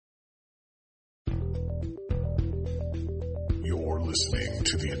listening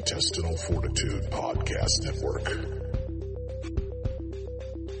to the Intestinal Fortitude Podcast Network.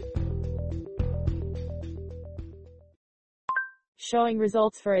 Showing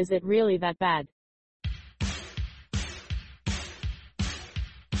results for Is It Really That Bad?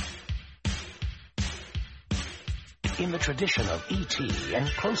 In the tradition of E.T. and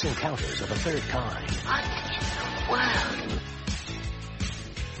Close Encounters of the Third Kind. Wow.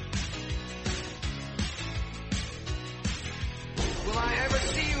 Will I ever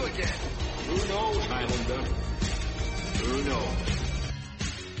see you again? Who knows, Highlander? Who knows?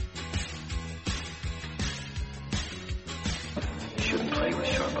 You shouldn't play with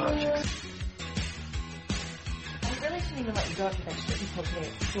sharp objects. I really shouldn't even let you go after that shit you told today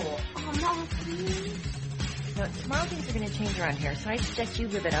at school. Oh, no, please. No, tomorrow things are going to change around here, so I suggest you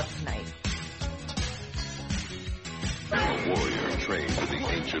live it up tonight. A warrior trained in the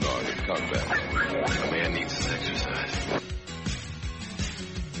ancient art of combat. A man needs his exercise.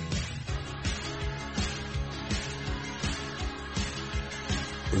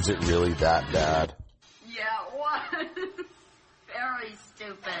 Is it really that bad? Yeah, what? Very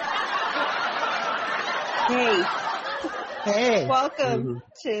stupid. Hey. Welcome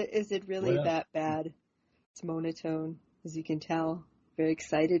to Is It Really That Bad? It's monotone, as you can tell. Very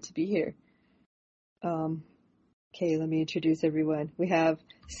excited to be here. Okay, let me introduce everyone. We have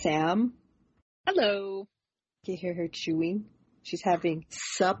Sam. Hello. You hear her chewing? She's having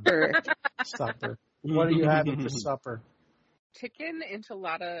supper. Supper. What are you having for supper? Chicken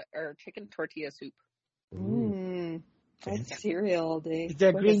enchilada or chicken tortilla soup. That's cereal all day. Is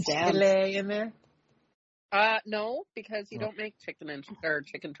there green chili in there? No, because you don't make chicken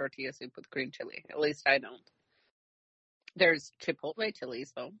tortilla soup with green chili. At least I don't. There's Chipotle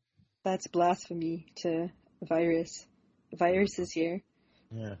chilies though. That's blasphemy to a virus. The virus is here.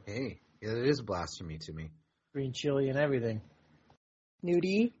 Yeah. Hey, it is blasphemy to me. Green chili and everything.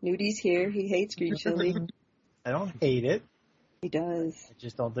 Nudie's here. He hates green chili. I don't hate it. He does. I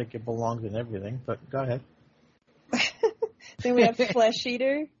just don't think it belongs in everything, but go ahead. Then we have Flesh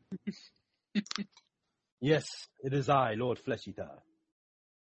Eater. Yes, it is I, Lord Flesh Eater.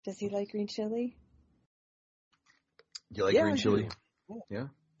 Does he like green chili? You like green chili? Yeah,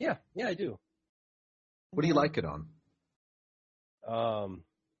 I do. What do you like it on?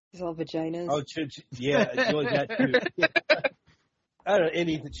 It's all vaginas. Oh, yeah, it's really that too. I don't know,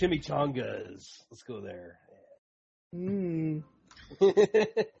 any of the chimichangas. Let's go there.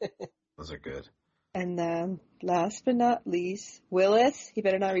 Those are good. And then, last but not least, Willis. He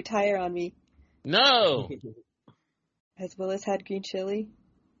better not retire on me. No. Has Willis had green chili?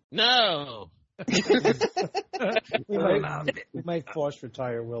 No. we might force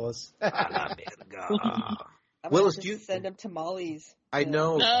retire Willis. Willis, do you send him tamales? I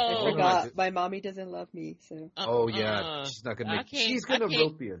know. No. I forgot. My mommy doesn't love me, so. Oh yeah, she's not gonna. She's gonna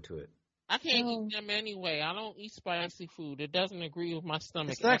rope you into it. I can't eat them anyway. I don't eat spicy food. It doesn't agree with my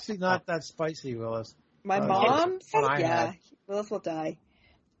stomach. It's actually not that spicy, Willis. My mom said, Willis will die.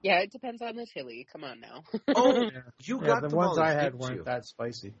 Yeah, it depends on the chili. Come on now. Oh, you got the ones I had weren't that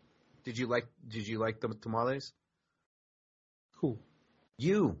spicy. Did you like the tamales? Who?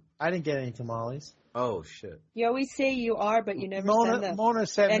 You. I didn't get any tamales. Oh shit. You always say you are, but you never send them. Mona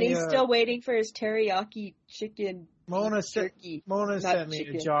sent and me he's still waiting for his teriyaki chicken. Mona turkey. Mona sent me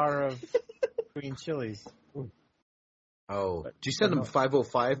a jar of green chilies. Oh, did you send him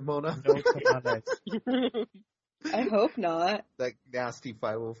 505, Mona? No tamales. I hope not. That nasty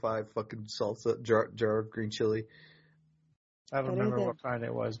 505 fucking salsa jar of green chili. I don't remember what kind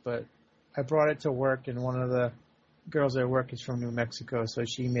it was, but I brought it to work, and one of the girls at work is from New Mexico, so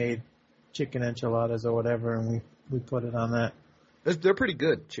she made chicken enchiladas or whatever, and we put it on that. They're pretty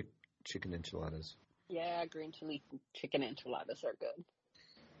good, chicken enchiladas. Yeah, green chili chicken enchiladas are good.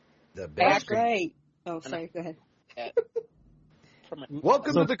 The best. That's right. Oh, sorry. Go ahead.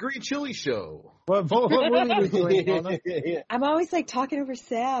 Welcome to the Green Chili Show. What are we doing, Mona? I'm always talking over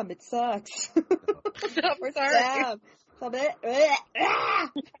Sam. It sucks. We're sorry. Sam.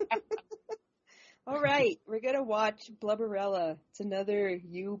 All right, we're gonna watch Blubberella. It's another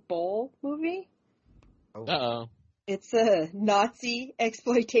Uwe Boll movie. Uh-oh. It's a Nazi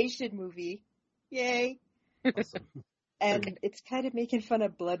exploitation movie. Yay! Awesome. And it's kind of making fun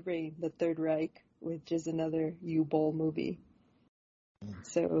of Blood Rain, the Third Reich, which is another Uwe Boll movie.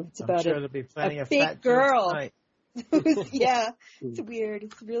 So it's about there'll be plenty a of big fat girl. Yeah, it's weird.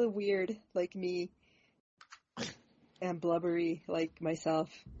 It's really weird, like me, and blubbery, like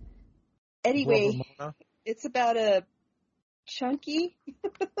myself. Anyway, it's about a chubby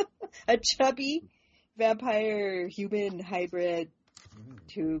vampire human hybrid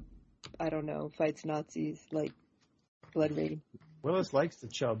who, I don't know, fights Nazis like Blood Rain. Willis likes the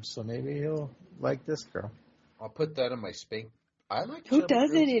chubs, so maybe he'll like this girl. I'll put that in my spank. I like Who chubby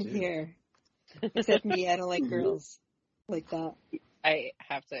doesn't girls, in too. here? Except me, I don't like girls like that. I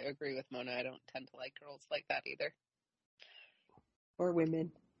have to agree with Mona. I don't tend to like girls like that either. Or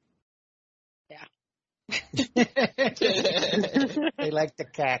women. Yeah. They like the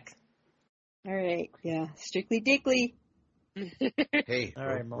cack. All right, yeah. Strictly Dickly. Hey, All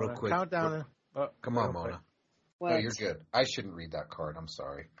right, Mona. real quick. Countdown. Come on, Mona. What? No, you're good. I shouldn't read that card. I'm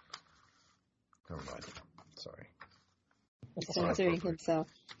sorry. Never mind. Sorry. He's censoring himself.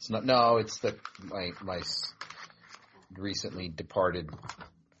 It's not. No, it's the my recently departed.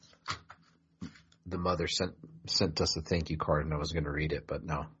 The mother sent us a thank you card, and I was going to read it, but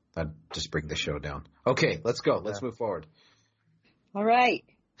no, I'd just bring the show down. Okay, let's go. Let's move forward. All right.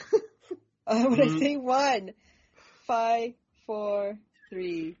 When I say 1, 5, 4,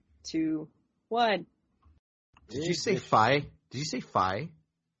 3, 2, 1. Did you say fi? Did you say fi?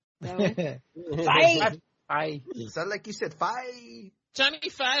 No. Fight! It sounded like you said fi. Johnny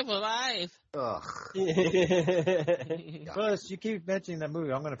Five alive. Ugh. Willis, you keep mentioning that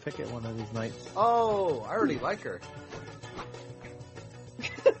movie. I'm going to pick it one of these nights. Oh, I already like her.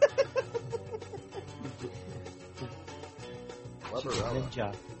 Blubberella.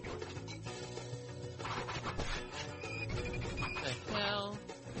 Ninja. The hell?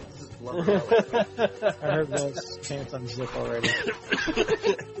 This is Blubberella. I heard Willis' pants unzip already.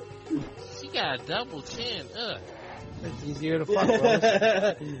 She got a double chin. Ugh. It's easier to fuck Willis.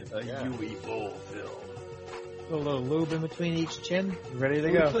 Uwe Boll film. A little lube in between each chin. Ready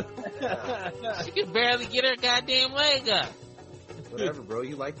to go. She can barely get her goddamn leg up. Whatever, bro.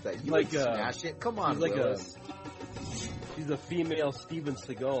 You like that. You Like, smash it. Come on, like Willis. She's a female Steven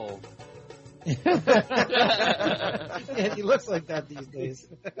Seagal. Yeah, he looks like that these days.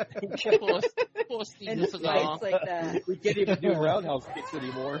 Poor Steven And Seagal. fights like that. We can't even do roundhouse kicks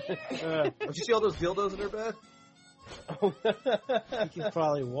anymore. Don't you see all those dildos in her bed? He can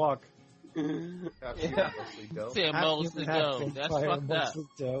probably walk. Mostly dope. Said mostly go. That's fucked up.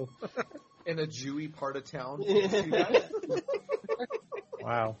 Dough. In a Jewy part of town.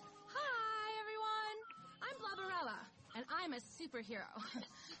 Wow. Hi, everyone. I'm Blubberella, and I'm a superhero.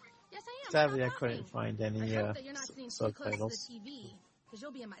 Yes, I am. Sadly, I couldn't find any I hope that you're not sitting too close to subtitles. the TV, because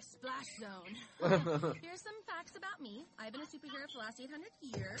you'll be in my splash zone. Here's some facts about me. I've been a superhero for the last 800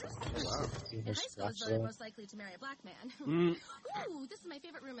 years. Wow. In high school, I was voted most likely to marry a black man. Ooh, this is my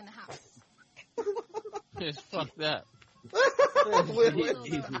favorite room in the house. It's fucked up.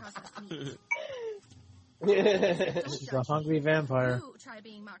 She's a hungry vampire. Ooh, try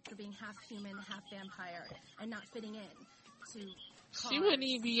being mocked for being half human, half vampire, and not fitting in. She wouldn't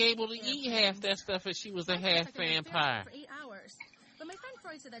even be able to eat half that stuff if she was a half vampire. For 8 hours. But my friend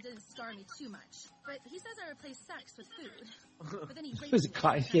Freud said that didn't scar me too much. But he says I replaced sex with food. But then he It was a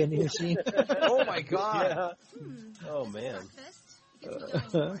cotton candy machine. Oh my god. Yeah. Oh man.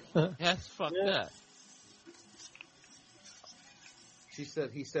 That's fucked up. He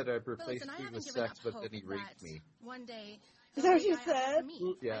said I replaced food with sex, but then he raped me. One day. Is that what you said?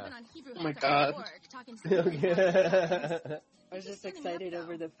 Yeah. Oh my god. I was just excited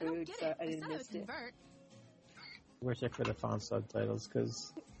over the food, so I didn't miss it. Wish I could have found subtitles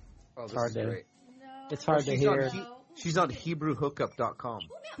because It's hard to. great. It's hard to hear. She's on HebrewHookup.com.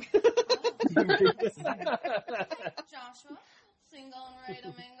 Joshua, single and ready to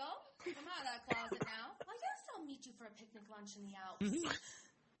mingle. Come out of that closet now. I guess I'll meet you for a picnic lunch in the Alps.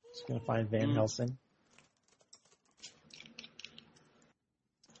 Just gonna find Van Helsing.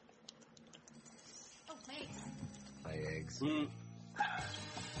 Oh, thanks. My eggs.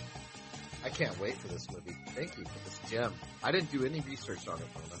 I can't wait for this movie. Thank you for this gem. I didn't do any research on it,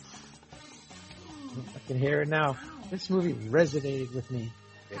 Mona. I can hear it now. This movie resonated with me.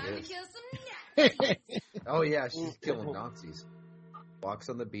 It is. Oh yeah, she's killing Nazis. Walks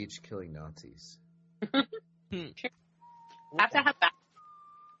on the beach killing Nazis. Have to have that.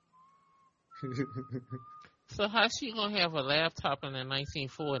 So how's she gonna have a laptop in the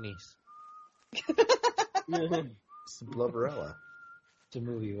 1940s? It's the Blubberella. It's a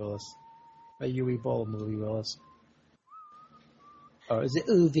movie, Willis. A Uwe Boll movie, Willis. Or is it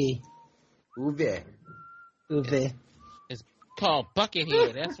Uwe? Uwe. Uwe. It's called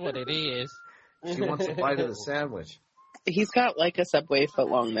Buckethead. That's what it is. She wants a bite of the sandwich. He's got like a Subway foot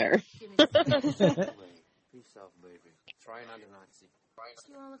long there. Be yourself, baby. Try not to Nazi.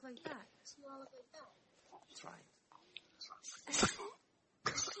 You all look like that. Try.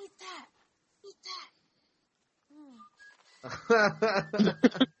 Eat that. Oh,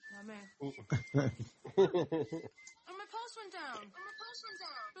 man. And my pulse went down.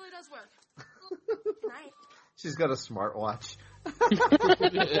 Really does work. Night. She's got a smartwatch.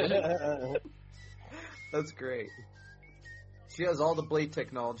 That's great. She has all the blade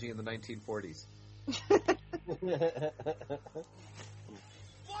technology in the 1940s. Why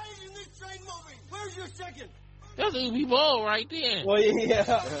isn't this train moving? Where's your second? That's Uwe Boll right there. Well,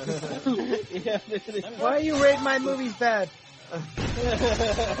 yeah. Why are you rating my movies bad?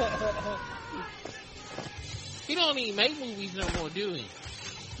 He don't even make movies no more, do he?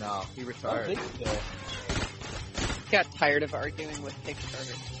 No, he retired. I think so. Got tired of arguing with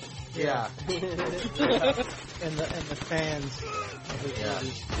Kickstarter. Yeah. and the fans. Yeah.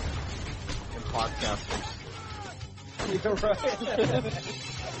 And podcasters. You're right.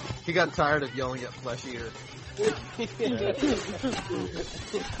 He got tired of yelling at Flesh Eater. Have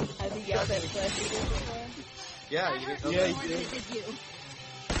you yelled at Flesh Eater before? Yeah, you didn't know Yeah, that. he did.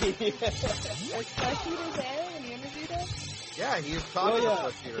 Was Flesh Eater there when you interviewed him? Yeah, he was talking Oh, to yeah.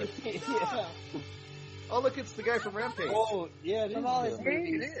 Flesh Eater. Yeah. Oh, look, it's the guy from Rampage. Oh, yeah, it is. From all his It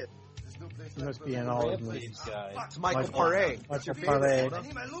movies. is. He must be in all of them. Rampage guy. It's Michael Paré. That's your Michael favorite.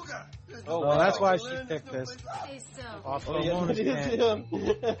 Paré. Oh, Well, that's wow. why she picked this. Stay still. Off Oh, the yeah, bonus it is band.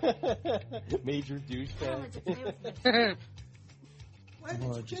 him. Major douchebag.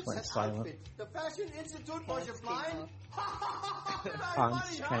 Oh, it just went silent. The Fashion Institute was your blind?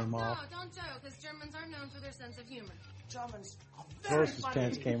 Pants came off. No, don't joke, because Germans are known for their sense of humor. Germans are very Rose's funny.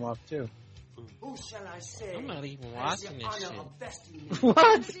 pants came off too. Who shall I say? I'm not even has the watching this honor shit. of besting me? What?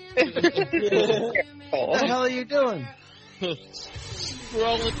 What the hell are you doing?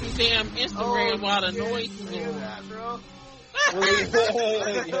 Scrolling through damn Instagram while the noise is going. Yeah, bro.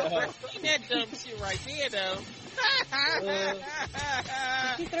 That dumb shit right there, though.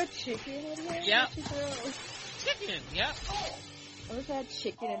 Did you throw chicken in there? Yep. What'd you throw? Chicken, yep. I was had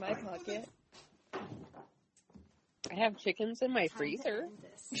chicken in my pocket. I have chickens in my freezer.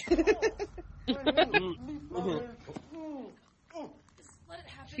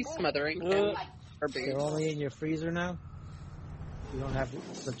 She's smothering him. Her They're boobs. only in your freezer now? You don't have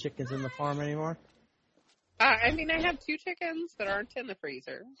the chickens in the farm anymore? I mean, I have 2 chickens that aren't in the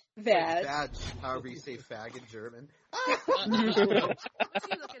freezer. Vag. Vag, however you say fag in German. That's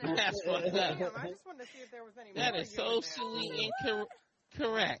what Damn, I just wanted to see if there was any that more is you in there. socially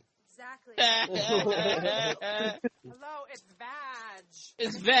incorrect. Exactly. Hello, it's Vag.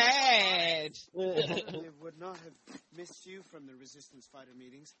 It's vag. I would not have missed you from the resistance fighter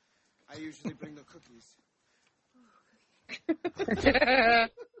meetings. I usually bring the cookies.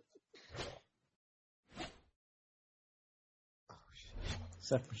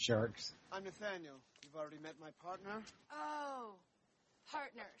 Except for sharks. I'm Nathaniel. You've already met my partner. Oh,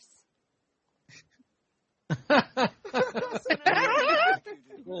 partners. Like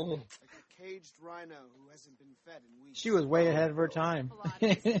a caged rhino who hasn't been fed in weeks. She was way ahead of her time.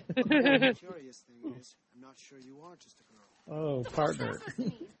 The curious thing is, I'm not sure you are just a girl. Oh, partner. I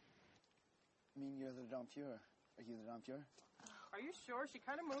mean, you're the Dampure. Are you the Dampure? Are you sure? She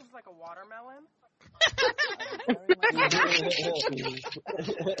kind of moves like a watermelon.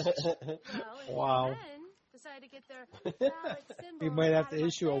 Wow. Decided to get their phallic symbol We might have to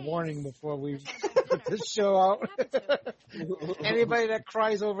issue a warning before we put this show out. Anybody that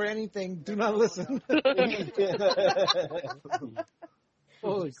cries over anything, do not listen.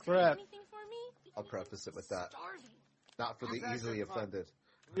 Holy crap. I'll preface it with that. Not for the easily offended.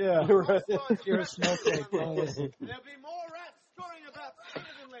 Yeah, you're a snowflake. Don't listen. There'll be more rats scurrying about sooner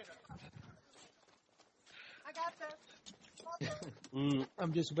than later. I got this.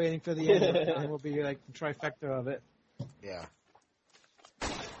 I'm just waiting for the end. And we'll be like the trifecta of it. Yeah.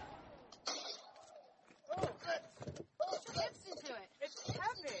 Chips into it. It's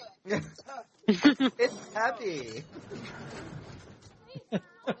heavy. It's happy.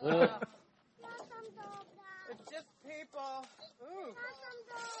 It's just people. Ooh.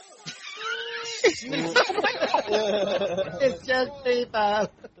 It's just people.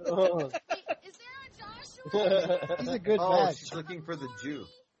 Is there a Joshua? He's a good Oh, match. she's looking for the Jew.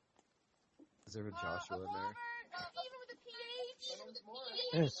 Is there a Joshua in there? Even with a PH?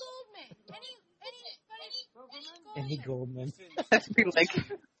 Yes. Goldman. Any Goldman. I'd be like,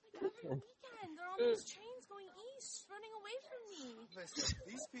 Every weekend, there are all these trains going east, running away from me. Listen,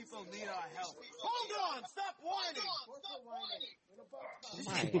 these people need our help. Hold on! Stop whining!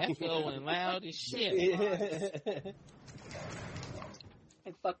 My echoing loud as shit. I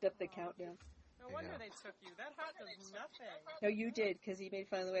fucked up the countdown. No wonder they took you. That hat does nothing. No, you did, because you made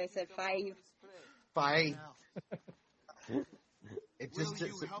fun of the way I said 5. 5. It Will just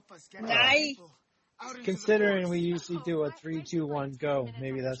you help us get 9. people out into Considering we usually do a 3, 2, 1, go,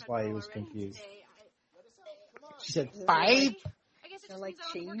 maybe that's why he was confused. She said 5? I guess it like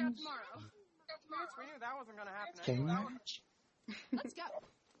just means I don't work out change? tomorrow. Yes, we knew that wasn't going to happen Change? anyway. Let's go.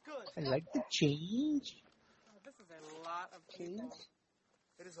 Good. I like the change. Oh, this is a lot of people.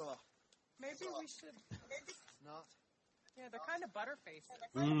 It is a lot. Maybe we should. It's not. Yeah, they're kind of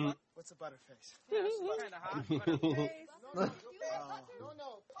butterfaces. What's a butterface? Yeah, kind of hot butterface.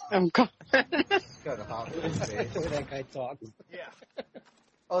 Oh, God. Got a hot face. The way that guy talks. Yeah.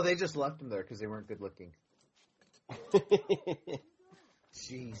 Oh, they just left him there because they weren't good looking.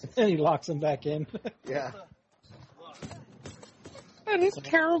 Jeez. And he locks him back in. Yeah. That is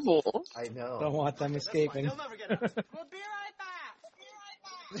terrible. I know. Don't want them escaping. We'll be right back.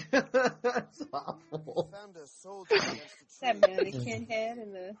 That's awful. Found a soldier against the tree. That mannequin head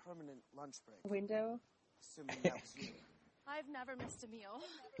in the Permanent lunch break. window. Assuming that was you. I've never missed a meal.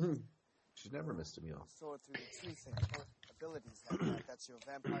 She's never missed a meal. Soared through the tree thing. Abilities like that. That's your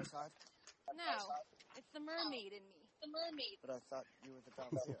vampire side? No, it's the mermaid in me. The mermaid. But I thought you were the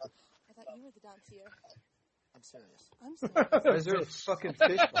dancer. I thought you were the dancer. I'm serious. I'm serious. Why is there a fucking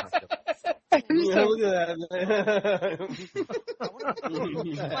fish behind him? Yeah, look at that.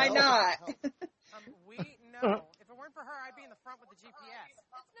 Why not? No. If it weren't for her, I'd be in the front with the GPS.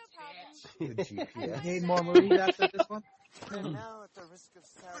 That's no problem. The GPS. Need more movies after this one? And now, at the risk of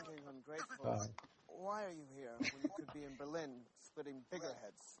sounding ungrateful, why are you here when you could be in Berlin splitting bigger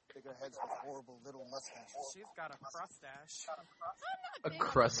heads? Bigger heads with horrible little mustaches. She's got a crustache. A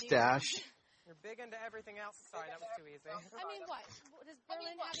crustache? You're big into everything else. Sorry, that was too easy. I mean, what? Is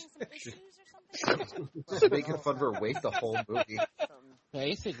Berlin having some issues or something? Just making fun of her weight the whole movie.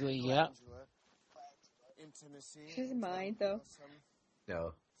 Basically, yeah. Intimacy. She doesn't mind, though.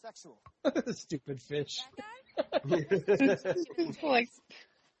 No. Sexual. Stupid fish. Like,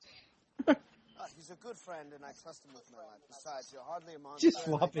 He's a good friend, and I trust him with my life. Besides, you're hardly a monster. Just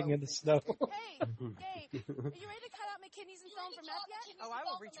flopping in the snow. Hey, Gabe, are you ready to cut out my kidneys and sell them for meth yet? Oh, I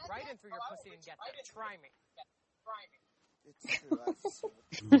will reach right in through your pussy and get them. Try me. It's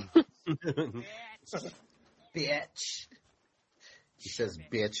true. Bitch. He says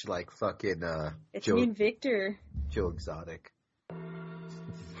bitch like fucking, It's Joe, me and Victor. Joe Exotic.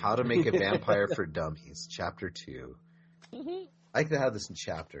 How to Make a Vampire for Dummies, Chapter 2. I like to have this in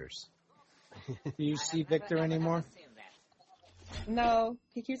chapters. Do you see Victor anymore? No,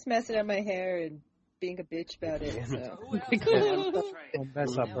 he keeps messing up my hair and being a bitch about it. So. Don't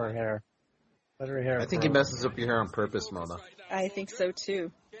mess up her hair. Let her hair I think he messes up your hair on purpose, Mona. I think so too.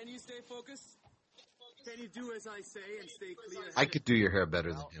 Can you stay focused? Can you do as I say and stay clear? I could do your hair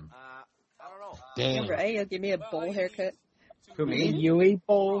better than him. I don't know. Damn. Right? He'll give me a bowl haircut. Who, me? Yui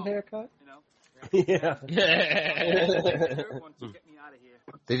bowl haircut? Yeah.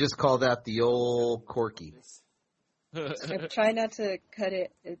 They just call that the old corky. I try not to cut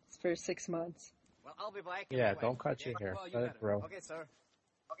it. It's for 6 months. Well, I'll be back. Yeah, don't cut your hair. Let it grow. Okay, sir.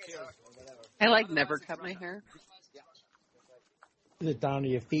 Cheers. I like never cut my hair. Is it down to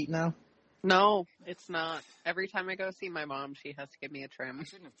your feet now? No, it's not. Every time I go see my mom, she has to give me a trim.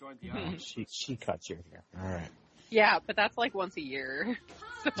 She cuts your hair. All right. Yeah, but that's like once a year.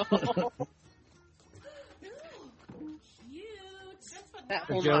 So. That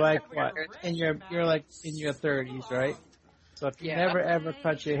will You're not like happen. what? And you're like in your 30s, right? So if you never ever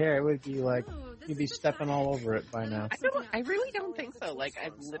cut your hair, it would be like you'd be stepping all over it by now. I really don't think so. Like,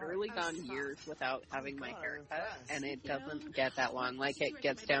 I've literally gone years without having my hair cut, and it doesn't get that long. Like, it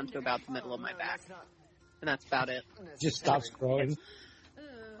gets down to about the middle of my back, and that's about it. Just stops growing.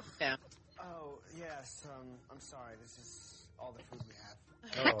 Yeah. Oh, yes, I'm sorry. This is all the food we have.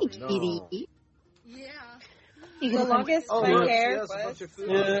 Hi, Kitty. Yeah. The longest my hair was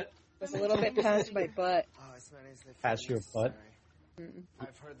a little bit past my butt. Oh, it's not easily Past your butt?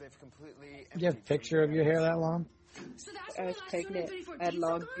 I've heard they've completely. Do you have a picture of your hair that long? I was pregnant. I had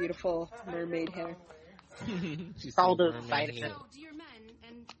long, beautiful mermaid hair. All those vitamins. So, do your men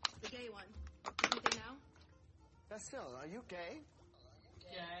and the gay one anything now? Bastille, are you gay?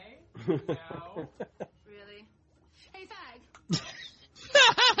 Gay? No. Really? Hey, fag.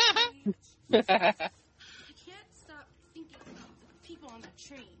 I can't stop thinking about the people on that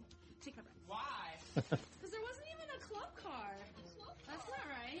train. Take my breath. Why? Because there wasn't even a club car. That's not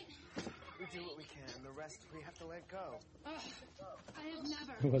right. We do what we can. The rest we have to let go. Ugh, I have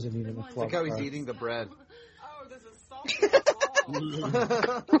never. It wasn't even a club. Look how he's car. eating the bread. Oh, this is salt.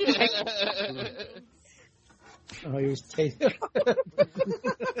 Oh, he was tasting.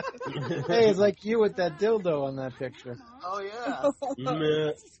 Hey, it's like you with that dildo on that picture. Oh, yeah.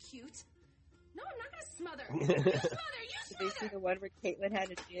 He's cute. No, I'm not going to smother. You smother, Did they see the one where Caitlin had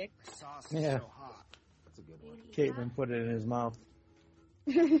a dick? Sauce is Yeah. so hot. That's a good one. Caitlin put it in his mouth.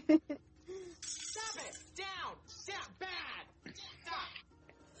 Stop it! Down! Down! Bad!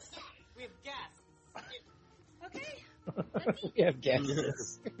 Stop! We have guests. Okay. We have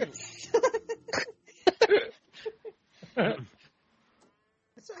guesses.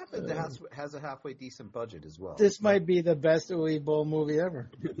 This happened has a halfway decent budget as well. This might be the best Uwe Boll movie ever.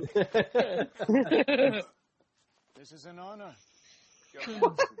 This is an honor. Your Hmm.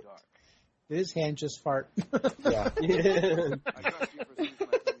 hand's too dark. Did his hand just fart? Yeah.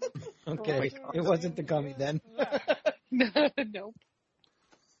 Okay, it wasn't the gummy then. Nope.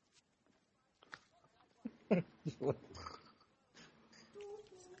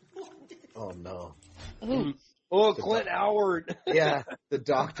 Oh no. Oh, Clint Howard. Yeah, the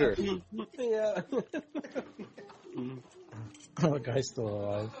doctor. Yeah. Oh, the guy's still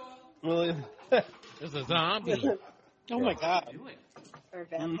alive. Really? It's a zombie. Oh my god. Or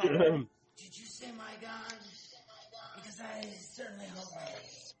vampire. Did you say my God? Because I certainly hope it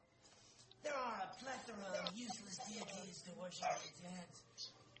is. There are a plethora of useless deities to worship at your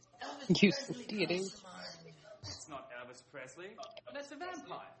hands. Useless deities. It's not Elvis Presley. That's a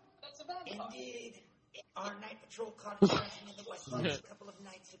vampire. Indeed. Our night patrol caught a crashing in the West Bronx a couple of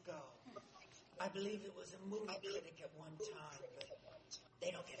nights ago. I believe it was a movie critic at one time, but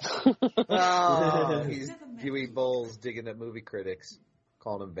they don't get it. Oh, he's Uwe Boll's digging at movie critics,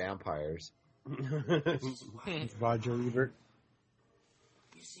 calling them vampires. Roger Ebert.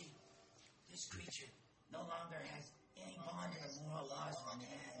 You see, this creature no longer has any bond or moral laws on hand.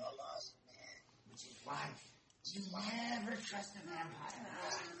 Which is why you never trust a vampire.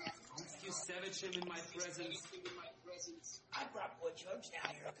 You savage him in my presence. I brought Boy George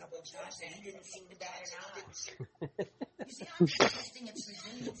down here a couple of times and he didn't seem to bat an eye. You see, I'm testing its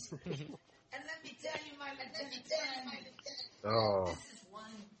resilience. And let me tell you, my lieutenant friend, Oh. this is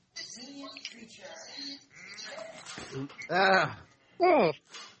one resilient creature. Ah. Oh.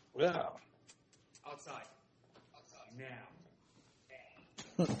 Yeah. Outside.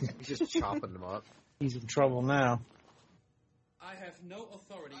 Now. He's just chopping them up. He's in trouble now. I have no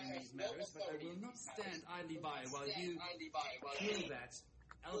authority in these matters, but I will not stand idly by while you kill that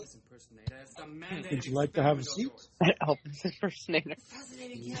Elvis impersonator as the mandated Would you like to have a seat? Elvis impersonator.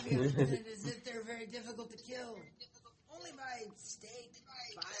 Fascinating caveat with it is that they're very difficult to kill. Only by steak,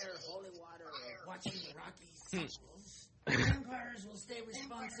 fire, holy water, or watching the Rockies sequels. Vampires will stay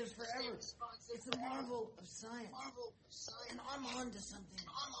responsive forever. It's a marvel of science. And I'm on to something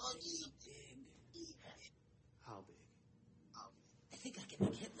really big. How big? I think I can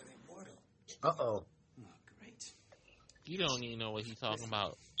make Hitler immortal. Uh-oh. Oh, great. You don't even know what he's talking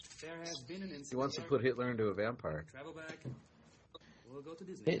about. There has been an incident. He wants to put Hitler into a vampire. Travel back. We'll go to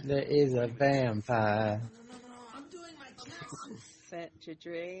Disney. Hitler is a vampire. No, I'm doing my taxes. Set to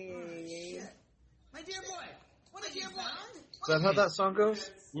Dre. My dear boy. What a dear boy. Is that how that song goes?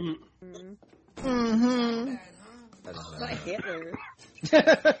 Mm-hmm. I don't know. Not Hitler.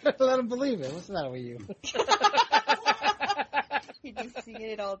 Let him believe it. What's the matter with you? He'd be singing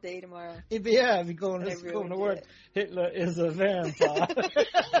it all day tomorrow. He'd be going And to everyone work. did. Hitler is a vampire.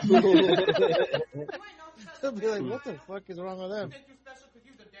 He'll be like, what the fuck is wrong with him?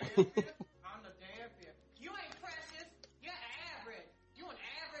 I'm the damn fit. You ain't precious. You're average. You an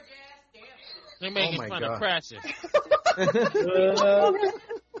average ass damn fit. They're making my fun God. of Precious.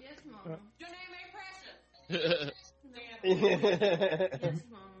 Yes, Mama. Your name ain't precious. Yes,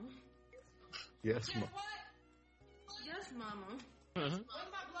 Mama. Yes, Guess ma. what? Yes, Mama. When's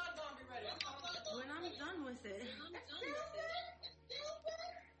my blood gonna be ready? When I'm done with it.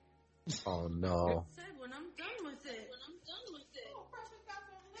 Oh, no. I said when I'm done with it. Oh, precious got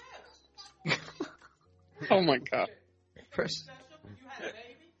some hair. Oh my god. Precious. You had a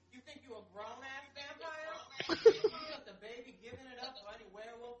baby? You think you a grown ass vampire? You just a baby giving it up for any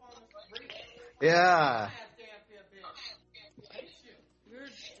werewolf on the street? Yeah. Ass damn fit bitch. Ain't you? You're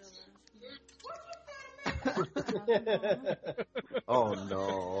Oh,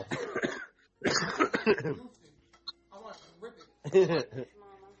 no. I want to rip it.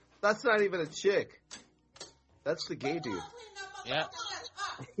 That's not even a chick. That's the gay dude. Yeah.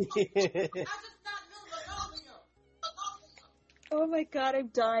 Oh my god, I'm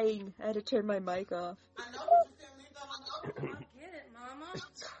dying. I had to turn my mic off. I get it, Mama.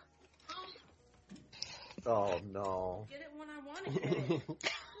 Oh, no. Get it when I want to get it.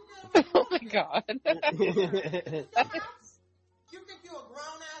 Oh my god. You think you a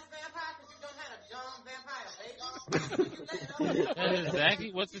grown ass vampire because you don't have a young vampire baby? That is exactly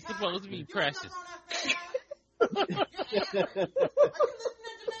what's it supposed to be, Precious.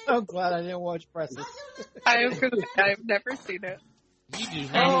 I'm glad I didn't watch Precious. I've never seen it. You do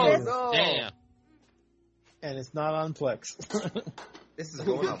Oh, not. no. Damn. And it's not on Plex. This is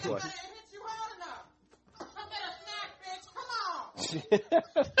going on Plex.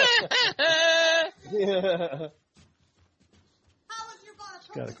 Yeah.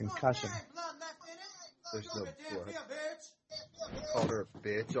 got a concussion. There's no blood. Called her a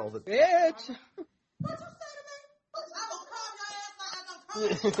bitch all the time. Bitch!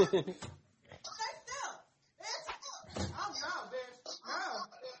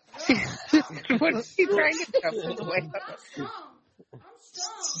 What is he trying to jump away?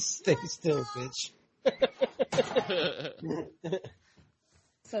 Stay still, bitch.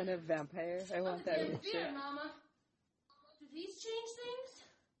 Son of vampire. I want that Beer, picture. Mama. Do these change things?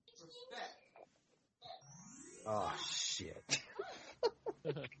 Oh, shit.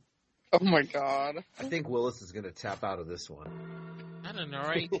 Oh my god. I think Willis is going to tap out of this one. I don't know,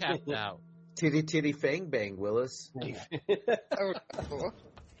 already tapped out. Titty titty fang bang, Willis. Oh, no.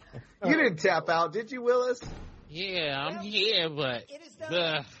 You didn't tap out, did you, Willis? Yeah, I'm here, but...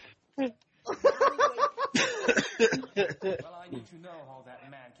 Well, I need to know how that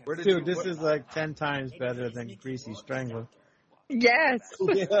man can... Dude, this is like 10 times better than Greasy Strangler. Yes.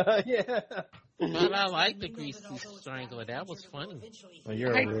 Yeah. But I like the Greasy Strangler. That was funny. Well,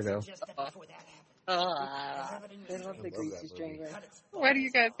 you're a weirdo. I love the Greasy Strangler. Why do you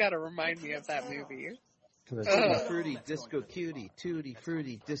guys gotta remind me of that movie? Tutti fruity disco cutie, tutti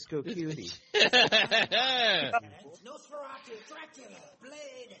fruity disco cutie. Nosferatu, Dracula,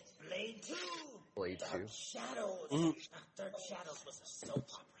 Blade 2. Blade 2. Shadows. Dark Shadows was a soap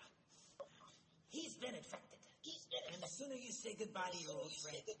opera. He's been infected. And the sooner you say goodbye to your old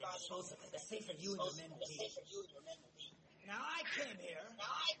friend and dispose of it, the safer you and your men will be. Now I came here.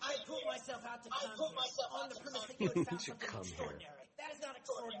 I pulled myself out to come here on the premise that you had found something extraordinary. That is not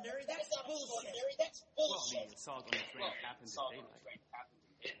extraordinary. That's bullshit. Well, I mean, it's all going to happen in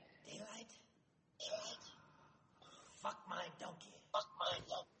daylight. Daylight? Fuck my donkey.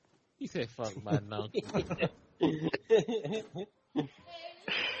 He said, fuck my donkey.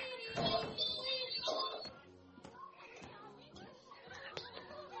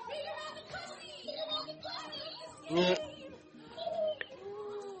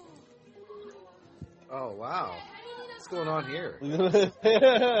 Oh, wow. What's going on here?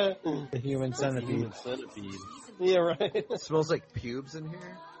 The human centipede. Yeah, right. It smells like pubes in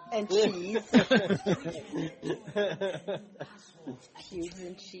here. And cheese. Pubes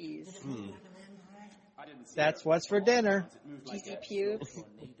and cheese. That's what's for dinner. Cheesy pubes.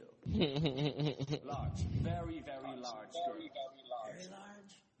 Large. Very, very large girl. Very large?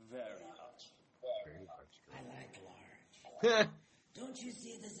 Very large. I like large. Don't you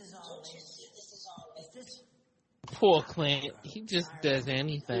see this is all... Is this... Poor Clint. He just does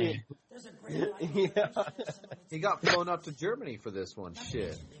anything. There's a great He got flown up to Germany for this one.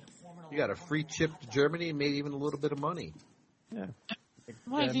 Shit. You got a free trip to Germany and made even a little bit of money. Yeah.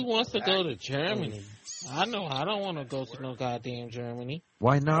 Why he wants to go to Germany? I know I don't want to go to no goddamn Germany.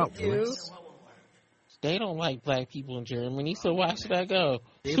 Why not, Willis? They don't like black people in Germany, so why should I go?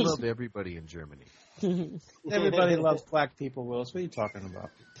 They love everybody in Germany. Everybody loves black people, Willis. What are you talking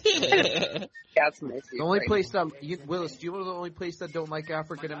about? The only place that... Willis, do you know the only place that don't like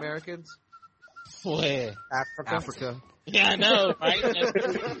African Americans? Where? Africa. Yeah, I know, right?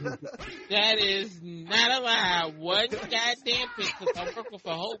 That is not a lie. One goddamn picture. I'm working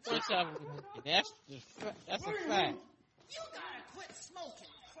for a whole bunch of them. That's a fact. You gotta quit smoking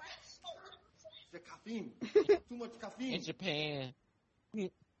crack. The caffeine. Too much caffeine. In Japan.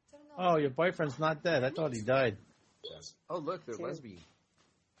 Oh, your boyfriend's not dead. I thought he died. Oh, look, they're lesbian.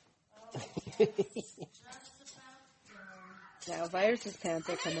 Now, Virus's pants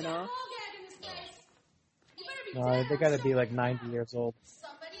are coming off. No, they gotta be like 90 years old.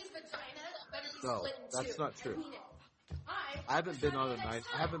 No, that's not true. I haven't been on a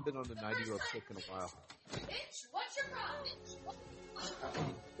 90-year-old chick in a while. Bitch, what's your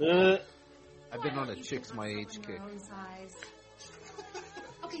problem? I've been on a chicks my age kick.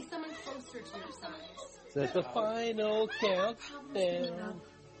 Okay, someone closer to your size. That's the final countdown.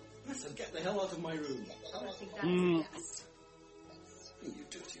 Listen, get the hell out of my room. I think that's best. You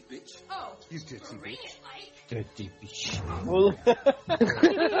dirty bitch. Oh, You dirty bitch. Dirty bitch. Oh.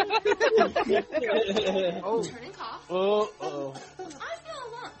 Turning cough. Oh. I feel a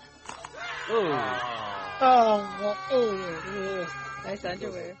lump. Oh. Nice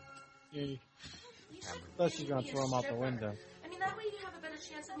underwear. Thought she's gonna throw him out the window. I mean, that way you have a better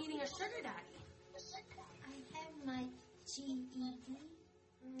chance of meeting a sugar daddy. I have my GED.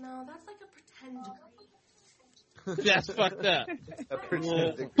 No, that's like a pretend degree. That's fucked up. A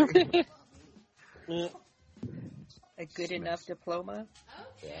pretend degree. A good enough diploma.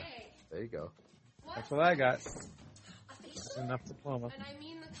 Okay. There you go. That's what I got. Enough diploma. And I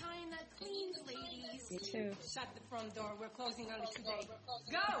mean the kind that cleans, ladies. Me too. Shut the front door. We're closing early today.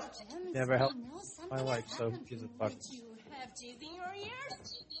 Go! Never helped my wife, so gives a fuck. You have G's in your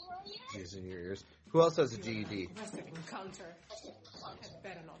ears? G's in your ears. Who else has a GED? Encounter.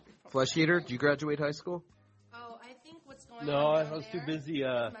 Better not be. Flesh Eater, did you graduate high school? Oh, I think what's going No, on I was too busy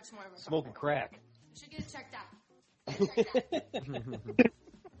smoking crack. You should get it checked out.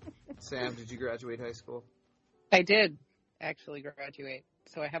 Sam, did you graduate high school? I did actually graduate,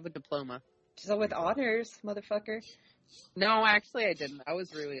 so I have a diploma. So with honors, motherfucker. No, actually I didn't. I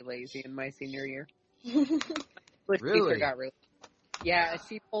was really lazy in my senior year. The Really? teacher got really... Yeah,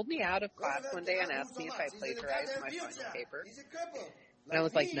 she pulled me out of class one day and asked me if I plagiarized my final paper. And I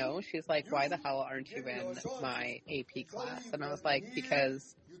was like, no. She's like, why the hell aren't you in my AP class? And I was like,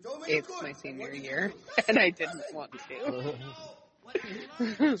 because it's my senior year, and I didn't want to.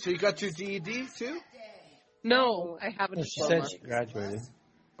 So you got your GED, too? No, I haven't. Well, she said she graduated.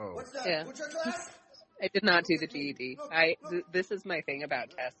 Oh. Yeah. I did not do the GED. This is my thing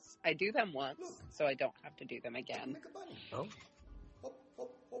about tests. I do them once, so I don't have to do them again. Oh.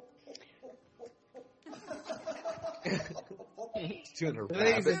 Do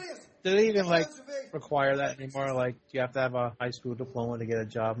they even like require that anymore? Like, do you have to have a high school diploma to get a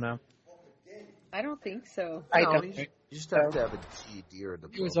job now? I don't think so. I don't. You just have to have a GED or a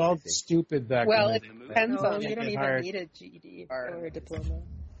diploma. It was all stupid back well, then. It depends on. You don't even need a GED or a diploma.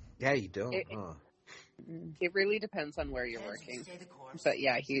 Yeah, you don't. It really depends on where you're working. But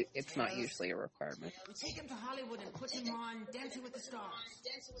yeah, it's not usually a requirement. Take him to Hollywood and put him on Dancing with the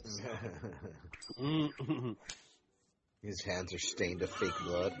Stars. His hands are stained of fake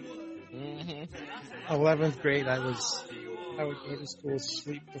blood. 11th grade, I would go to school,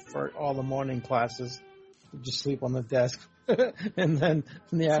 sleep for all the morning classes, just sleep on the desk, and then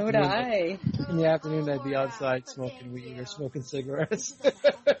in the afternoon, I'd be outside smoking weed or smoking cigarettes.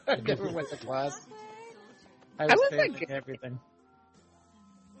 I never went to class. I was failing everything.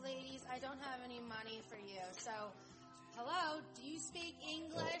 Ladies, I don't have any money for you, so hello, do you speak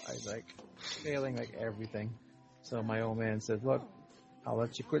English? I was failing everything. So my old man said, look, I'll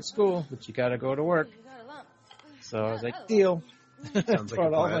let you quit school, but you gotta go to work. So I was like, deal. Sounds like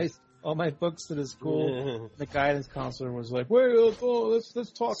brought all my books to the school. The guidance counselor was like, wait,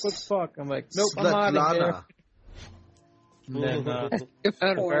 let's talk. I'm like, nope, I'm out of here. And then the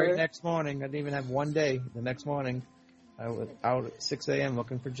very next morning, I didn't even have one day. The next morning, I was out at 6 a.m.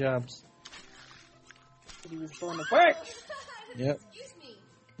 looking for jobs. He was going to work. Yep.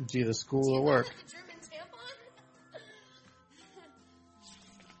 It's either school or work.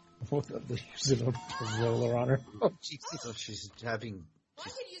 They're using a roller on her. Oh, Jesus. So she's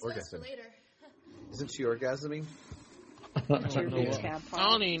orgasming. Isn't she orgasming? I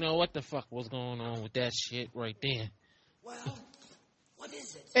don't even know what the fuck was going on with that shit right there. Well, what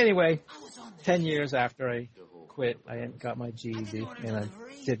is it? Anyway, 10 years after I quit, I got my GED, and I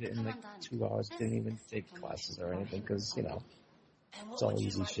did it in 2 hours. Didn't even take classes or anything, because, it's all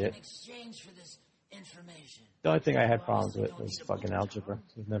easy shit. The only thing I had problems with was fucking algebra. I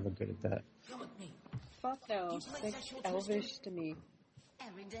was never good at that. Fuck no. That's Elvish to me. I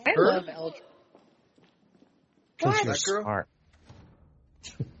love algebra. Because you're smart.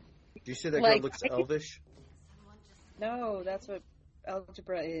 Do you say that girl looks elvish? No, that's what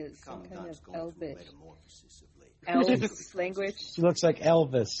algebra is. Some kind of elvish. Elvis language. She looks like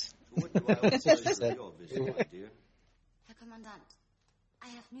Elvis. Herr Kommandant, I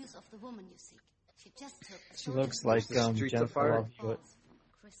have news of the woman you seek. She just took a She looks like Streets of Fire.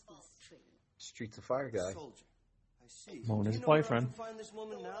 Christmas tree. Streets of Fire guy. Mona's boyfriend.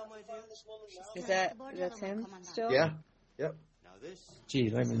 Is that him still? Yeah. Yep. Gee,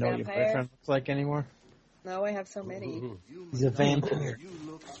 let me know what your boyfriend looks like anymore. No, I have so many. He's a vampire. You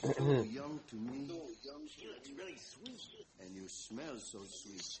look so young to me. She looks really sweet. And you smell so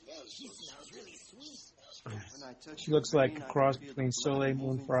sweet. She smells really sweet. She looks like a cross between Soleil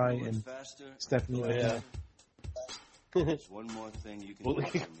Moon Frye and Stephanie Meyer. There's one more thing you can do for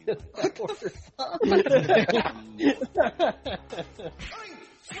me.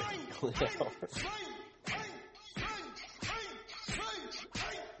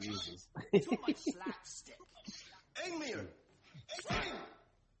 Jesus. Too much slapstick. Engmere!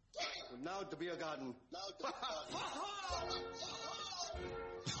 Now to beer garden.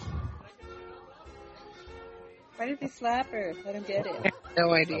 Why did he slap her? Let him get it.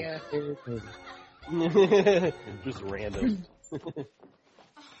 No idea. Just random.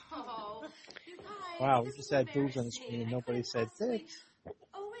 Oh, you guys. Wow, we just had boobs on the screen and nobody said thanks.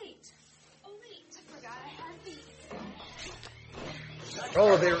 Oh, wait. I forgot I had these.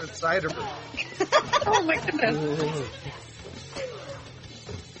 Oh, they were inside of her. Oh my goodness.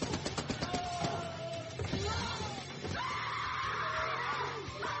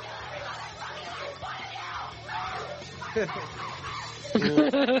 See you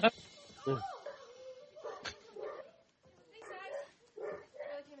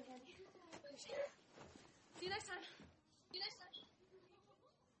next time.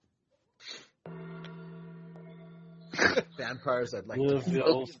 Vampires I'd like to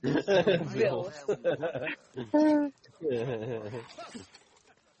kill.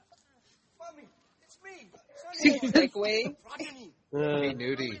 Segue. Hey,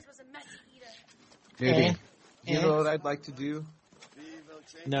 Nudie. Nudie. You know what I'd like to do?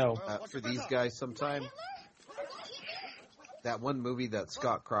 No. For these guys sometime? That one movie that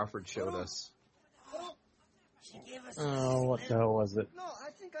Scott Crawford showed us. Oh, what the hell was it?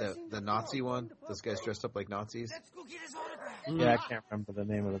 The Nazi one? Those guys dressed up like Nazis? Yeah, I can't remember the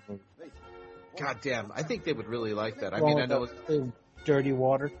name of the movie. God damn, I think they would really like that. I mean, I know it's dirty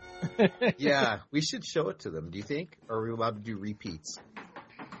water. Yeah, we should show it to them, do you think? Or are we allowed to do repeats?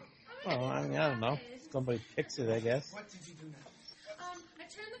 Well, I mean, I don't know. Somebody picks it, I guess. What did you do now? I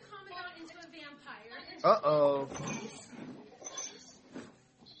turned the Commandant into a vampire. Uh-oh.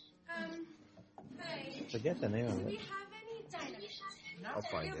 Hey. Forget the name of Do we it. have any dynamite? I'll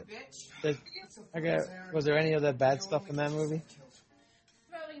find it. Was there any other bad stuff in that movie?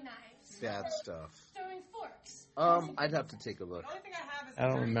 Throwing knives. Bad stuff. Throwing forks. I'd have to take a look. I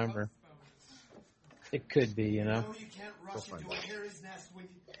don't remember. It could be, you know. You can't rush into a hare's nest when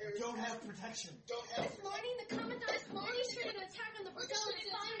you don't have protection. This morning, the Commandant's police tried an attack on the Bordello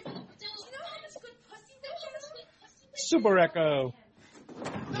farm. Do you know how much good pussy there was? Super Echo.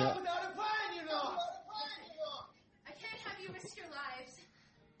 Not without a plan, you know. I can't have you risk your lives.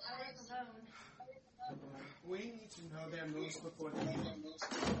 I work alone. We need to know their moves before they do.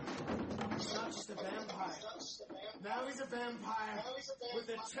 He's not just a vampire. Now he's a vampire with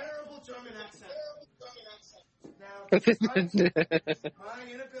a terrible German accent. Now, despite my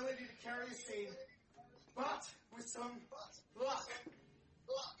inability to carry a scene, but with some luck,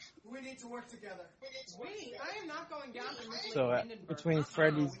 we need to work together. I am not going down to So between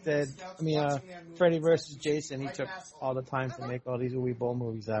Freddy versus Jason, he took all the time to make all these Uwe Boll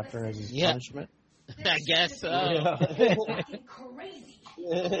movies after as his punishment. I guess so. Yeah. Crazy.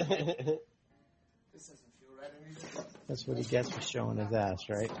 That's what he gets for showing his ass,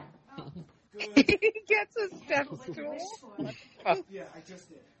 right? He gets a step stool. Yeah, I just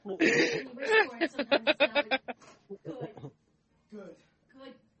did. Good.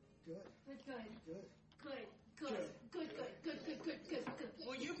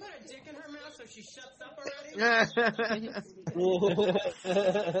 Will you put a dick in her mouth so she shuts up already?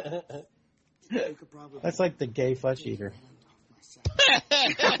 That's like the gay flesh eater.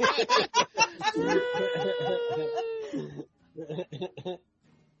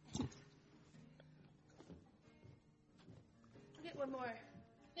 Get one more.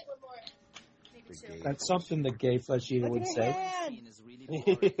 Maybe two. That's something the gay flesh eater would say. Is really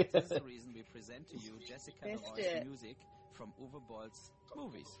boring. This is the reason we present to you Jessica Roy's music from Uwe Boll's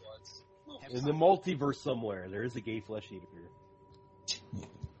movies. In the multiverse somewhere, there is a gay flesh eater.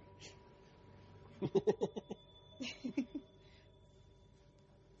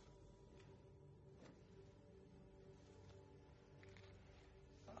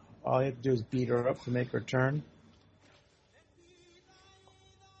 All you have to do is beat her up to make her turn.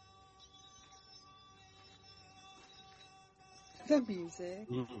 The music.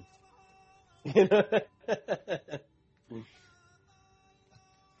 The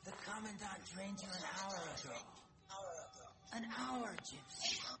Commandant trained you an hour ago. An hour,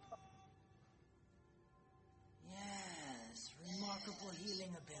 Gypsy. Yes, remarkable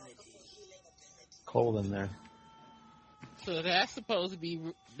healing ability. Cold in there. So that's supposed to be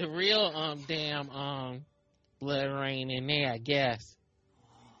the real damn blood rain in there, I guess.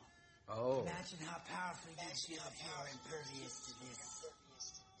 Oh. Imagine how powerful you'd feel if you were impervious to this.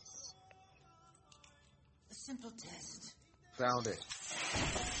 A simple test. Found it.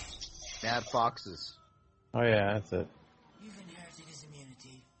 Mad foxes. Oh yeah, that's it. You've inherited his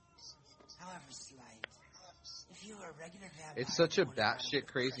immunity, however slight. If you were a regular vampire, It's such a batshit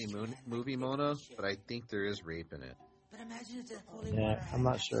crazy movie, Mona, but I think there is rape in it. But imagine if the holy Yeah, water I'm had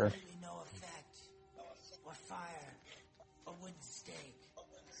not sure. absolutely no effect, or fire, or wooden stake.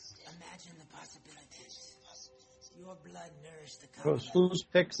 Imagine the possibilities. Your blood nourished the Whose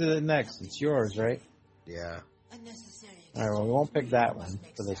picks is it next? It's yours, right? Yeah. unnecessary. All right, well, we won't pick that one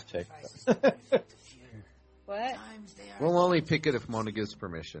for this pick. What? We'll only pick it if Mona gives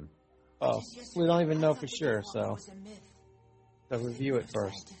permission. Oh, we don't even know for sure, so review it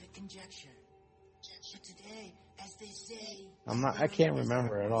first. I can't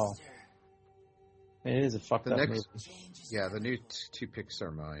remember at all. It is a fucked up movie. Yeah, the new two picks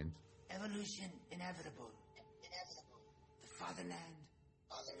are mine. Evolution inevitable. Fatherland.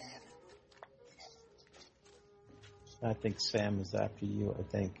 I think Sam is after you, I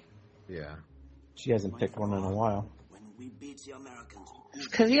think. Yeah. She hasn't picked one in a while. We beat the Americans.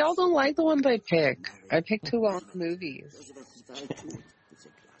 Because y'all don't like the ones I pick. I pick too long movies.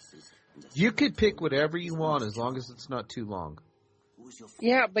 You could pick whatever you want as long as it's not too long.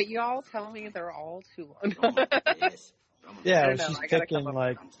 Yeah, but y'all tell me they're all too long. Yeah,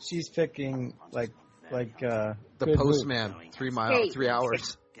 she's picking like The Good Postman, Move. 3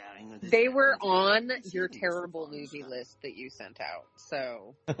 hours. They were on your terrible movie list that you sent out,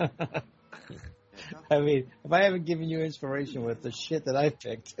 so. I mean, if I haven't given you inspiration with the shit that I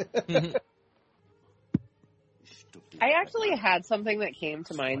picked. I actually had something that came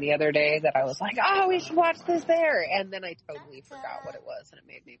to mind the other day that I was like, oh, we should watch this there. And then I totally forgot what it was, and it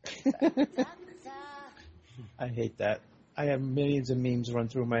made me very sad. I hate that. I have millions of memes run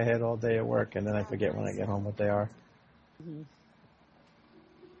through my head all day at work, and then I forget when I get home what they are. Mm-hmm.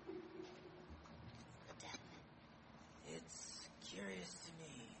 It's curious to me,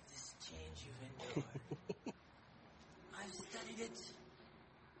 this change you've endured. I've studied it,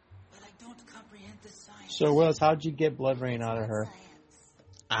 but I don't comprehend the science. So, Willis, how'd you get blood rain out of her?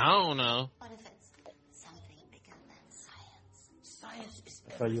 I don't know. What if it's something bigger than science? Science is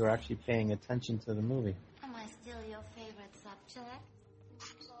I thought you were actually paying attention to the movie. Am I still your favorite subject?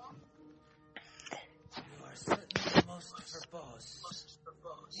 You are certainly most verbose.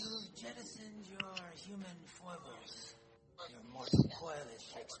 You've jettisoned your human foibles. You're more spoiled, as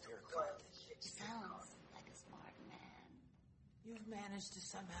Shakespeare called it. Sounds like a smart man. You've managed to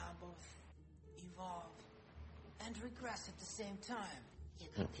somehow both evolve and regress at the same time.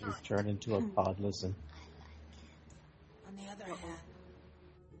 He's turned into a pod. Listen. On the other hand,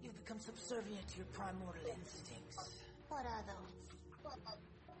 you've become subservient to your primordial instincts. What are those?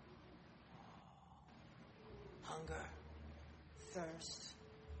 Hunger, thirst,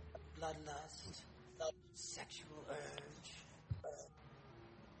 bloodlust, sexual urge.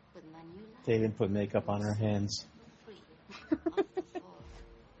 With my new life, They didn't put makeup on her hands. free of the fall.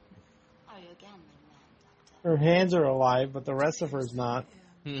 Are you a gambling man, Doctor? Her hands are alive, but the rest of her's not.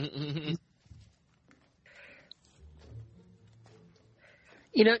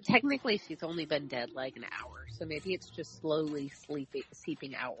 You know, technically she's only been dead like an hour, so maybe it's just slowly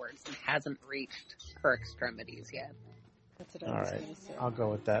seeping outwards and hasn't reached her extremities yet. That's what All I was right, going to say. I'll go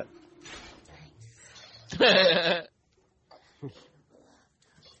with that.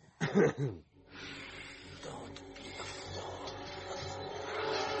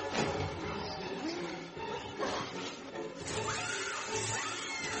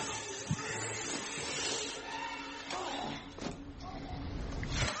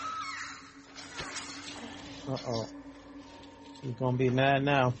 Uh-oh. You're gonna be mad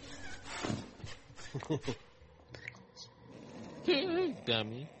now.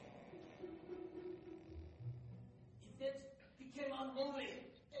 Dummy.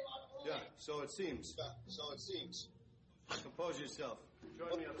 Yeah, so it seems. Compose yourself.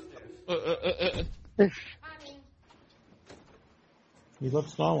 Join me upstairs. You look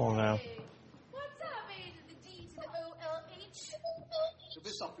normal now. What's up, A to the D to the O-L-H? Du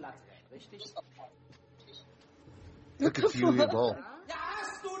bist doch Blattrein, richtig? Look at Uwe Boll. Ja,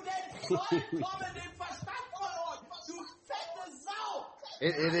 hast du denn vollkommen den Verstand verloren? Du fette Sau!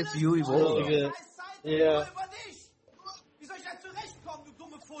 It is Uwe Boll. Yeah. Über dich! Wie soll ich da zurechtkommen, du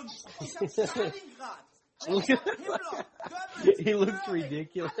dumme Fund? Ich hab Stalingrad! He looks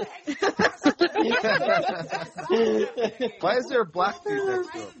ridiculous. Why is there a black dude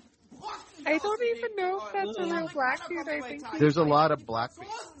next to him? I don't even know if that's a real black dude. I think There's a lot of black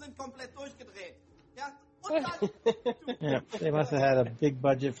people. Yeah, they must have had a big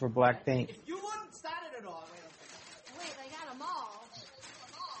budget for black paint. You wouldn't start it at all. Wait, I got them all.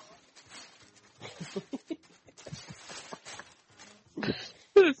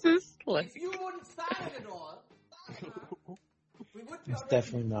 this is like. If you wouldn't start it at all, we would be He's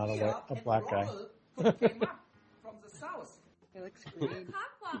definitely not a black guy. came up from the south. It looks I'm a green.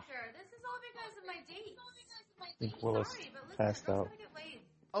 cockblocker. This is all because of my date. I think Willis passed out.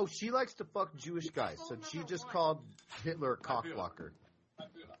 Oh, she likes to fuck Jewish guys, so she just called Hitler a cockblocker.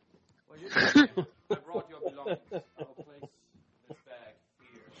 Well, you I brought your belongings. I'll place this bag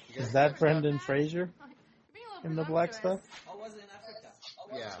here. Is that Brendan Fraser in the black stuff? I was in Africa.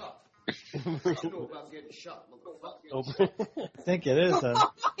 Yeah. I know about getting shot, motherfucker. I think it is. I've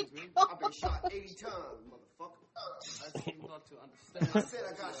been shot 80 times, motherfucker. I seem not to understand. I said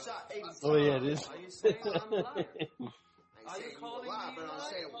I got shot 80 times. Oh yeah, it is. Are you saying I'm a liar? Are you calling me a liar? But I'm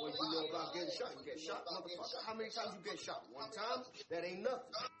saying, when you know about getting shot, you get shot, motherfucker. How many times you get shot? One time? That ain't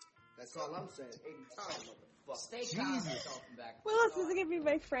nothing. That's all I'm saying. 80 times, motherfucker. Stay calm yourself and back. Willis isn't gonna be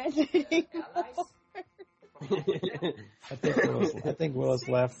my friend anymore. I think Willis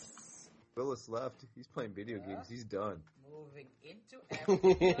left. Willis left. He's playing video games. He's done. Moving into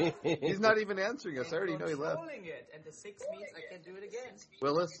everything. He's not even answering us. I already know he left. Controlling it, and the 6 means I can do it again.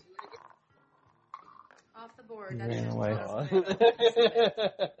 Willis? Off the board. He ran away.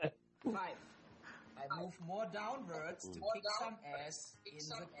 5. I move more downwards to kick some ass in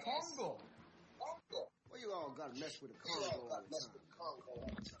the Congo. Well, you all gotta mess with the Congo all the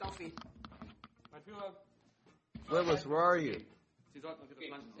time. Stuffy. Willis, where are you?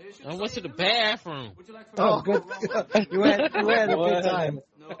 I went to the bathroom. Oh, good. You had a good time.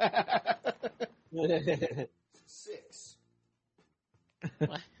 No. 6.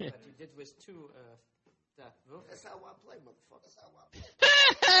 What you did with 2, That's how I play, motherfucker.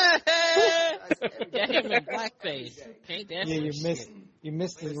 Got him in blackface. Ain't that Yeah, some shit? you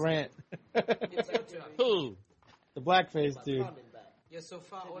missed his rant. Who? The blackface dude. You're so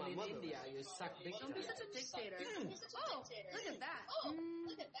far only in India, you suck big time. Don't be such a dictator. Oh,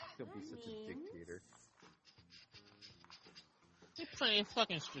 look at that. Don't be such a dictator. You playing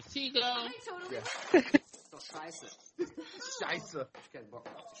fucking Stratego? I totally. Scheiße. Scheiße. Ich keinen Bock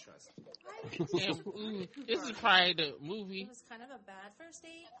auf die Scheiße. Yeah, this is probably the movie. It was kind of a bad first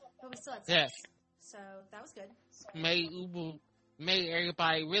date, but we still had Yeah. sex. So that was good. Made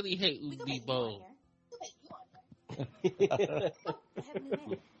everybody really hate Uwe Boll.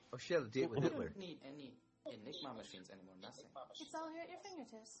 Oh, she had a date with Hitler. You don't need any Enigma machines anymore, nothing. It's all here at your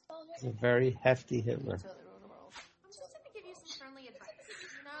fingertips. He's a very hefty Hitler. I'm just going to give you some friendly advice.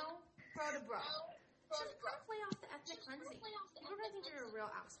 You know, bro to bro. Just kind of play off the ethnic cleansing. You don't think you're a real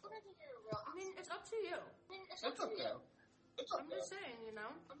asshole. I mean, it's up to you. It's okay. I'm just saying, you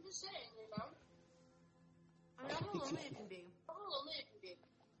know. I know how lonely it can be.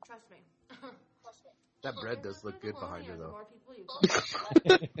 Trust me. That bread does look good behind her, though. I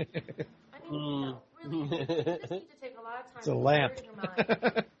mean, no, really. You just need to take a lot of time. It's a lamp. To your mind.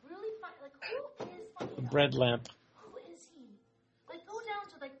 Really find, like, who is fucking Bread lamp. Who is he? Like, go down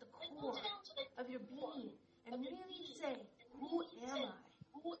to, like, the core of your being and really say, who am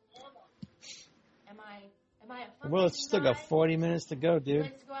I? Am I a fun Well, it's still got 40 minutes to go, dude.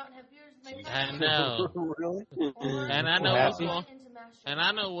 Likes to go out and have beers with my I friends? know. Really? And I know Happy?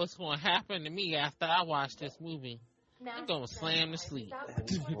 I know what's going to happen to me after I watch this movie. I'm going to slam to sleep.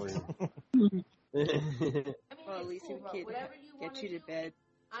 Well, at least we can get you to bed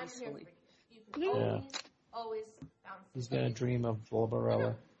peacefully. Yeah. Always bounce. He's going to dream of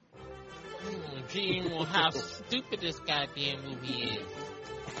Blubberella. Dream on how stupid this goddamn movie is.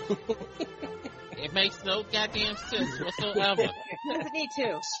 It makes no goddamn sense whatsoever. Doesn't need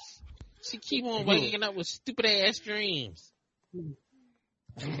to. She keep on waking up with stupid ass dreams.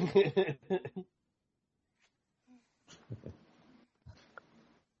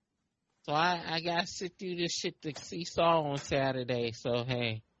 So I gotta sit through this shit to see Saw on Saturday. So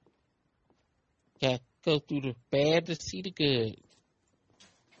hey, gotta go through the bad to see the good.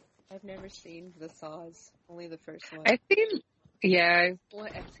 I've never seen the Saws, only the first one. I've seen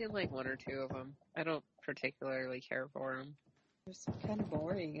like 1 or 2 of them. I don't particularly care for them. It was kind of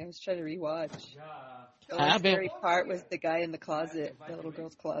boring. I was trying to rewatch. The I only bet- scary part was the guy in the closet, the little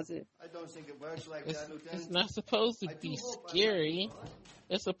girl's closet. I don't think it works like that, Lieutenant. It's not supposed to be scary.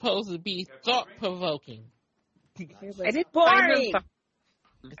 It's supposed to be thought provoking. I didn't boring.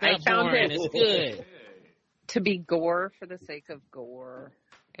 It's I not found boring. it It's good. to be gore for the sake of gore,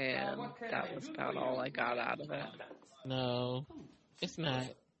 and that was about all I got out of it. No, it's not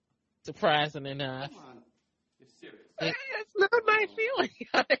surprising enough. That's not my feeling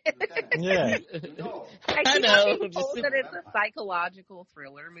of it. Yeah. I know. keep told that it's a psychological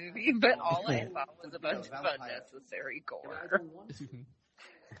thriller movie, but all I thought was a bunch of unnecessary gore.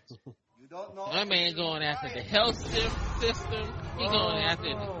 My man going after the health system. He going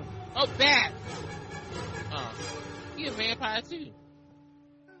after bat. Oh, he a vampire too.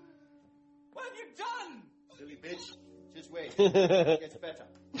 What have you done? Silly bitch. Just wait. It gets better.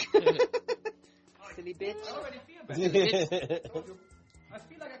 Silly bitch. I already feel better. I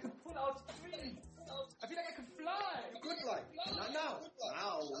feel like I can pull out trees. I feel like I can fly. You could fly. Not now.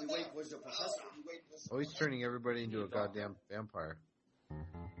 Now we wait for the professor. Oh, he's turning everybody into a goddamn vampire.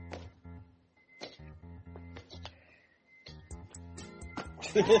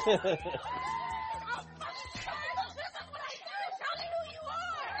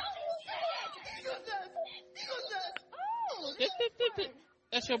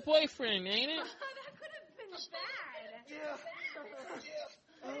 That's your boyfriend, ain't it? That could have been bad. Yeah.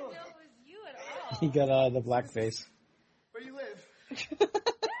 I didn't know it was you at all. He got out of the blackface. Where you live?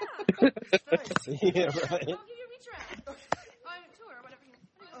 Yeah, right. I'll give you a reach around. On tour or whatever.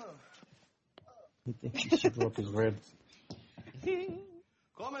 He thinks she broke his rib.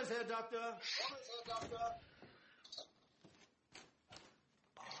 Come as Herr Doctor.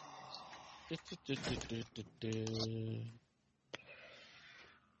 It's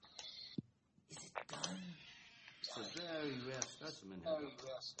a very rare specimen, Herr Doctor.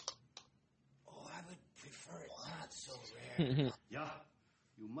 Oh, I would prefer it not so rare. Yeah,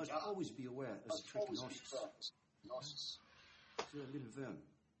 you must always be aware of the trichinosis. It's a little worm.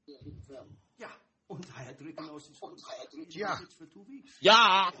 Ja, und I had trichinosis for 2 weeks.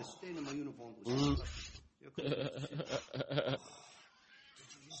 Ja. The stain in my uniform was... Did you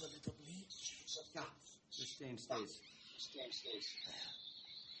use a little bleach? Yeah, the stain stays.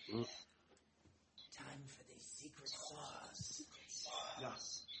 Time for the secret sauce.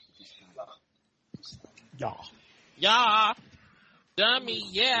 Yeah. Yeah. Dummy,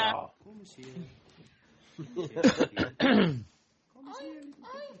 yeah. Come here.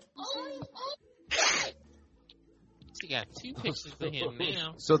 She got 2 pictures of him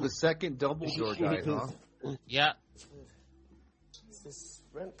now. So the second Dumbledore died, huh? Yeah. This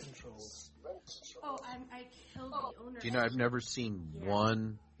rent controls. Oh, I killed the owner. Do you know, I've never seen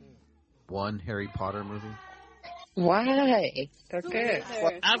one Harry Potter movie. Why? They're good.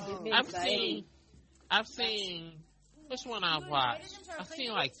 I've seen. Which one I've watched? I've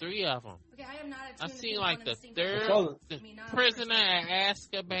seen like 3 of them. Okay, I am not I've seen like the third, the Prisoner at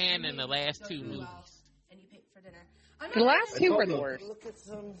Azkaban, and the last 2 movies. And you paid for dinner. The last 2 were the worst. I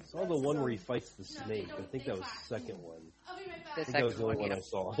saw the one where he fights the snake. I think that was the second one. The I think that was the only one I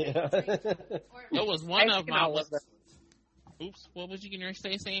saw. Yeah. There was one of them. Oops, what was you going to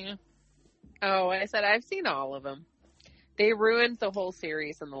say, Sam? Oh, I said I've seen all of them. They ruined the whole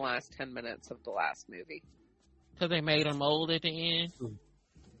series in the last 10 minutes of the last movie. Because they made him old at the end?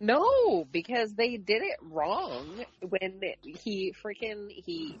 No, because they did it wrong when he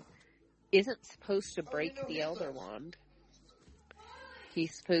isn't supposed to break the Elder Wand.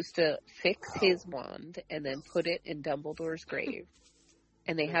 He's supposed to fix his wand and then put it in Dumbledore's grave.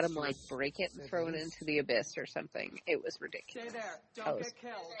 And they had him like break it and throw it into the abyss or something. It was ridiculous. Stay there. I Don't was get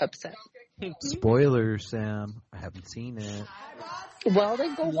killed. upset. Spoilers, Sam. I haven't seen it. Well,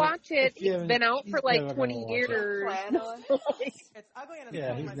 then go watch it. It's been out for like 20 years. It's ugly and it's Yeah,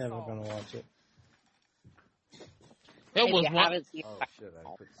 killing he's my never soul. going to watch it. It was one. Oh shit! I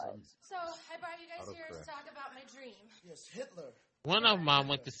put some. So, I brought you guys here to Autocorrect. talk about my dream. Yes, Hitler. One of them I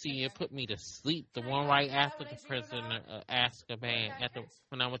went to see, it put me to sleep. The one right after the Prisoner Azkaban,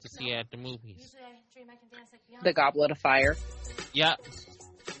 when I went to see it at the movies. Usually I dream I can dance like Beyonce. The Goblet of Fire. Yep.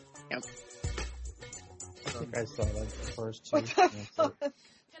 Yep. I think I saw like the first 2. Can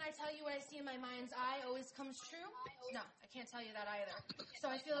I tell you what I see in my mind's eye always comes true? No, I can't tell you that either. So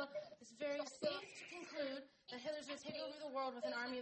I feel it's very safe to conclude that Hitler's going to take over the world with an army